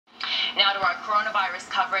Now to our coronavirus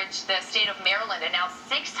coverage. The state of Maryland announced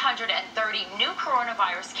 630 new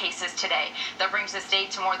coronavirus cases today. That brings the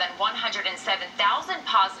state to more than 107,000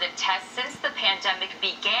 positive tests since the pandemic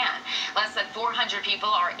began. Less than 400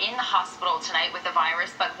 people are in the hospital tonight with the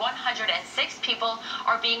virus, but 106 people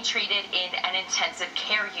are being treated in an intensive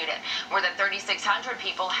care unit. More than 3,600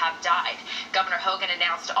 people have died. Governor Hogan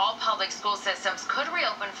announced all public school systems could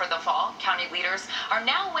reopen for the fall. County leaders are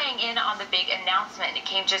now weighing in on the big announcement. It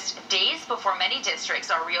came just days before many districts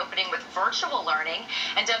are reopening with virtual learning.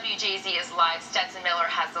 And WJZ is live. Stetson Miller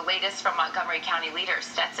has the latest from Montgomery County leaders.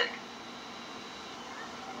 Stetson.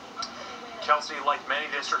 Kelsey, like many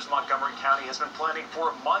districts, Montgomery County has been planning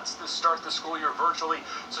for months to start the school year virtually.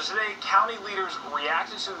 So today, county leaders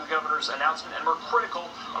reacted to the governor's announcement and were critical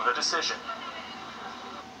of the decision.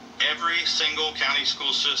 Every single county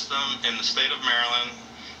school system in the state of Maryland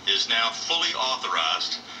is now fully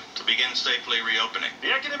authorized to begin safely reopening.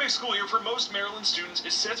 The academic school year for most Maryland students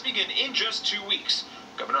is set to begin in just 2 weeks.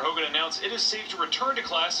 Governor Hogan announced it is safe to return to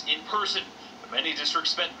class in person, but many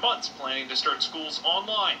districts spent months planning to start schools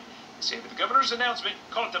online. They say that the governor's announcement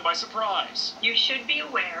caught them by surprise. You should be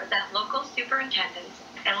aware that local superintendents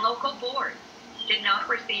and local boards did not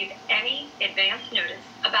receive any advance notice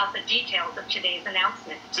about the details of today's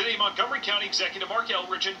announcement. Today, Montgomery County Executive Mark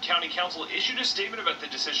Elridge and County Council issued a statement about the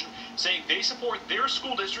decision, saying they support their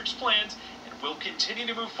school district's plans and will continue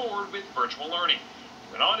to move forward with virtual learning.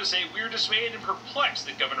 He went on to say, "We are dismayed and perplexed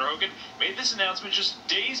that Governor Hogan made this announcement just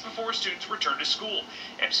days before students return to school.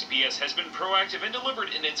 MCPS has been proactive and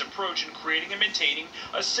deliberate in its approach in creating and maintaining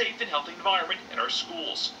a safe and healthy environment in our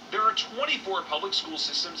schools." There are 24 public school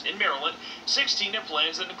systems in Maryland, 16 have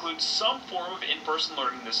plans that include some form of in-person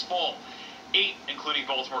learning this fall. 8, including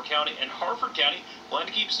Baltimore County and Harford County, plan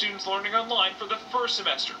to keep students learning online for the first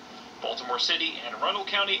semester. Baltimore City, Anne Arundel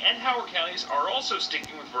County, and Howard counties are also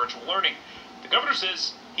sticking with virtual learning. The governor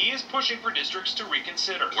says he is pushing for districts to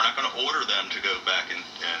reconsider. We're not going to order them to go back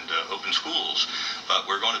and open schools, but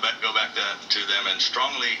we're going to go back to them and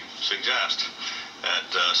strongly suggest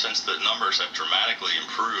that since the numbers have dramatically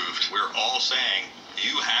improved, we're all saying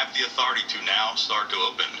you have the authority to now start to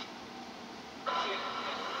open.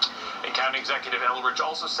 And County Executive Elridge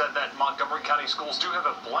also said that Montgomery County schools do have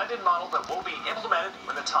a blended model that will be implemented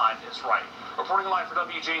when the time is right. Reporting live for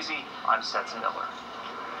WJZ, I'm Stetson Miller.